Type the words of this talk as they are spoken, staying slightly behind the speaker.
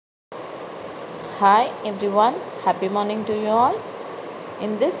Hi everyone, happy morning to you all.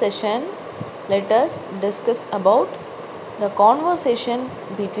 In this session, let us discuss about the conversation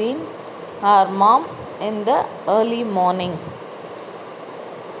between our mom in the early morning.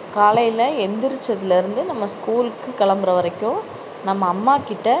 காலையில் எந்திரிச்சதுலேருந்து நம்ம ஸ்கூலுக்கு கிளம்புற வரைக்கும் நம்ம அம்மா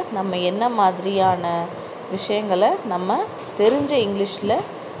கிட்ட நம்ம என்ன மாதிரியான விஷயங்களை நம்ம தெரிஞ்ச இங்கிலீஷில்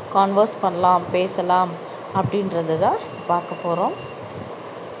கான்வர்ஸ் பண்ணலாம், பேசலாம் அப்படின்றது தான் பார்க்க போகிறோம்.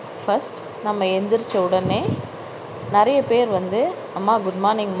 ஃபஸ்ட் நம்ம எந்திரிச்ச உடனே நிறைய பேர் அம்மா குட்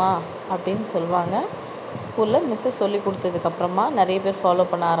மார்னிங்மா அப்படின்னு சொல்லுவாங்க. ஸ்கூலில் மிஸ்ஸை சொல்லி கொடுத்ததுக்கப்புறமா நிறைய பேர் ஃபாலோ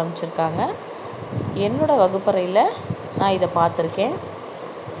பண்ண ஆரம்பிச்சிருக்காங்க. என்னோடய வகுப்பறையில் நான் இதை பார்த்துருக்கேன்.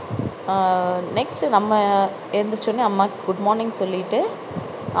 நெக்ஸ்ட்டு நம்ம எழுந்திரிச்சோடனே அம்மாக்கு குட் மார்னிங் சொல்லிவிட்டு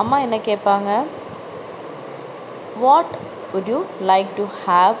அம்மா என்ன கேட்பாங்க, what would you like to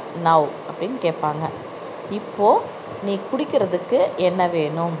have now அப்படின்னு கேட்பாங்க. இப்போது நீ குடிக்கிறதுக்கு என்ன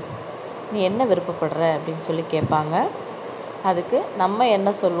வேணும், நீ என்ன விருப்பப்படுற அப்படின்னு சொல்லி கேட்பாங்க. அதுக்கு நம்ம என்ன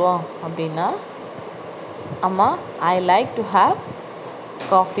சொல்லுவோம் அப்படின்னா, அம்மா I like to have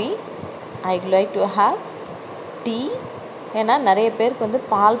coffee, I like to have tea. ஏன்னா நிறைய பேருக்கு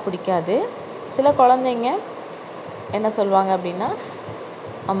பால் பிடிக்காது. சில குழந்தைங்க என்ன சொல்லுவாங்க அப்படின்னா,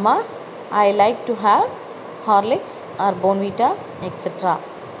 அம்மா I like to have Horlicks R Bournvita etcetera.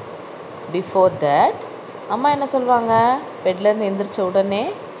 Before that அம்மா என்ன சொல்லுவாங்க, பெட்லேருந்து எந்திரிச்ச உடனே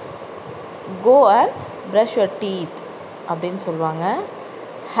go and brush your teeth அப்படின்னு சொல்லுவாங்க.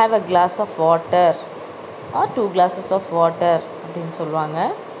 Have a class of water R 2 glasses of water அப்படின்னு சொல்லுவாங்க.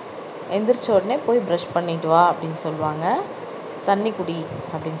 எந்திரிச்ச உடனே போய் ப்ரஷ் பண்ணிட்டு வா அப்படின்னு சொல்லுவாங்க. தண்ணி குடி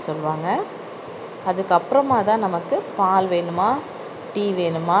அப்படின்னு சொல்லுவாங்க. அதுக்கப்புறமா தான் நமக்கு பால் வேணுமா டீ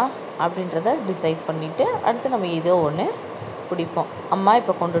வேணுமா அப்படின்றத டிசைட் பண்ணிவிட்டு அடுத்து நம்ம ஏதோ ஒன்று குடிப்போம். அம்மா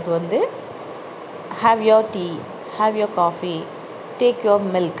இப்போ கொண்டுட்டு have your tea, have your coffee, take your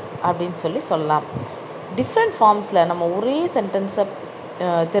milk அப்படின்னு சொல்லலாம். டிஃப்ரெண்ட் ஃபார்ம்ஸில் நம்ம ஒரே சென்டென்ஸை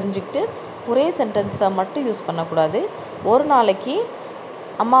தெரிஞ்சுக்கிட்டு ஒரே சென்டென்ஸை மட்டும் யூஸ் பண்ணக்கூடாது. ஒரு நாளைக்கு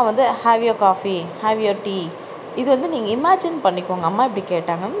அம்மா have your coffee, have your tea, இது நீங்கள் இமேஜின் பண்ணிக்கோங்க. அம்மா இப்படி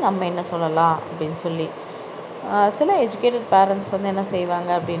கேட்டாங்கன்னு நம்ம என்ன சொல்லலாம் அப்படின்னு சொல்லி. சில எஜுகேட்டட் பேரண்ட்ஸ் என்ன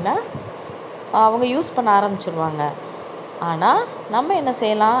செய்வாங்க அப்படின்னா, அவங்க யூஸ் பண்ண ஆரம்பிச்சிருவாங்க. ஆனால் நம்ம என்ன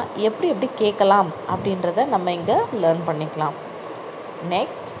செய்யலாம், எப்படி கேட்கலாம் அப்படின்றத நம்ம இங்கே லேர்ன் பண்ணிக்கலாம்.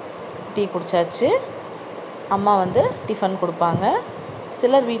 Next tea குடித்தாச்சு. அம்மா டிஃபன் கொடுப்பாங்க.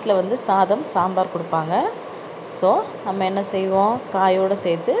 சிலர் வீட்டில் சாதம் சாம்பார் கொடுப்பாங்க. ஸோ நம்ம என்ன செய்வோம், காயோடு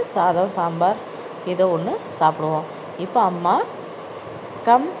சேர்த்து சாதம் சாம்பார் ஏதோ ஒன்று சாப்பிடுவோம். இப்போ அம்மா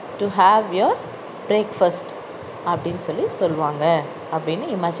come to have your breakfast அப்படின்னு சொல்லுவாங்க அப்படின்னு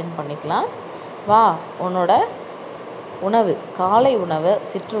இமேஜின் பண்ணிக்கலாம். வா உன்னோட உணவு, காலை உணவை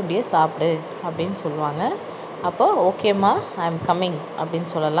சிற்றுண்டியை சாப்பிடு அப்படின்னு சொல்லுவாங்க. அப்போ ஓகேம்மா ஐ எம் கம்மிங் அப்படின்னு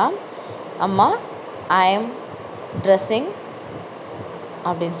சொல்லலாம். அம்மா ஐ எம் ட்ரெஸ்ஸிங்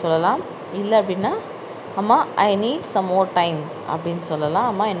அப்படின்னு சொல்லலாம். இல்லை அப்படின்னா அம்மா I need some more time அப்படின்னு சொல்லலாம்.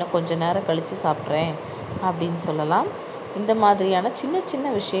 அம்மா இன்னும் கொஞ்சம் நேரம் கழித்து சாப்பிட்றேன் அப்படின்னு சொல்லலாம். இந்த மாதிரியான சின்ன சின்ன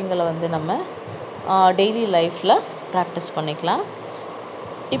விஷயங்களை நம்ம டெய்லி லைஃப்பில் ப்ராக்டிஸ் பண்ணிக்கலாம்.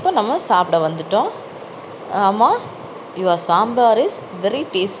 இப்போ நம்ம சாப்பிட வந்துட்டோம். அம்மா your sambar is very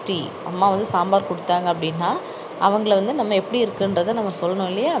tasty. அம்மா சாம்பார் கொடுத்தாங்க அப்படின்னா அவங்கள நம்ம எப்படி இருக்குன்றதை நம்ம சொல்லணும்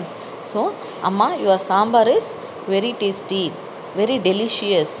இல்லையா. ஸோ அம்மா your sambar is very tasty, very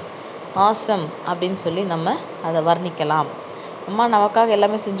delicious, awesome அப்படின்னு நம்ம அதை வர்ணிக்கலாம். அம்மா நமக்காக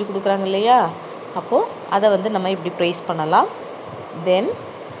எல்லாமே செஞ்சு கொடுக்குறாங்க இல்லையா, அப்போது அதை நம்ம இப்படி ப்ரைஸ் பண்ணலாம். தென்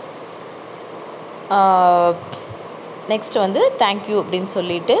நெக்ஸ்ட்டு தேங்க்யூ அப்படின்னு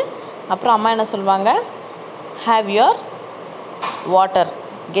சொல்லிவிட்டு அப்புறம் அம்மா என்ன சொல்லுவாங்க, have your water,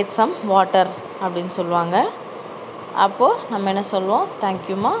 get some water அப்படின்னு சொல்லுவாங்க. அப்போது நம்ம என்ன சொல்லுவோம்,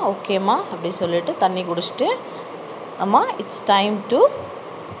 தேங்க்யூம்மா, ஓகேம்மா அப்படி சொல்லிவிட்டு தண்ணி குடிச்சிட்டு அம்மா it's time to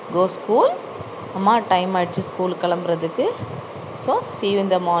go school. அம்மா டைம் ஆகிடுச்சு ஸ்கூலுக்கு கிளம்புறதுக்கு. So see you in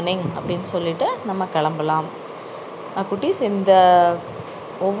the morning அப்படின்னு சொல்லிவிட்டு நம்ம கிளம்பலாம். குட்டீஸ், இந்த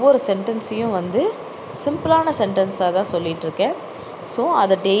ஒவ்வொரு சென்டென்ஸையும் சிம்பிளான சென்டென்ஸாக தான் சொல்லிகிட்ருக்கேன். ஸோ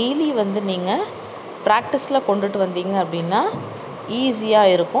அதை டெய்லி நீங்கள் ப்ராக்டிஸில் கொண்டுட்டு வந்தீங்க அப்படின்னா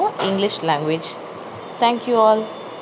ஈஸியாக இருக்கும் இங்கிலீஷ் லாங்குவேஜ். Thank you all.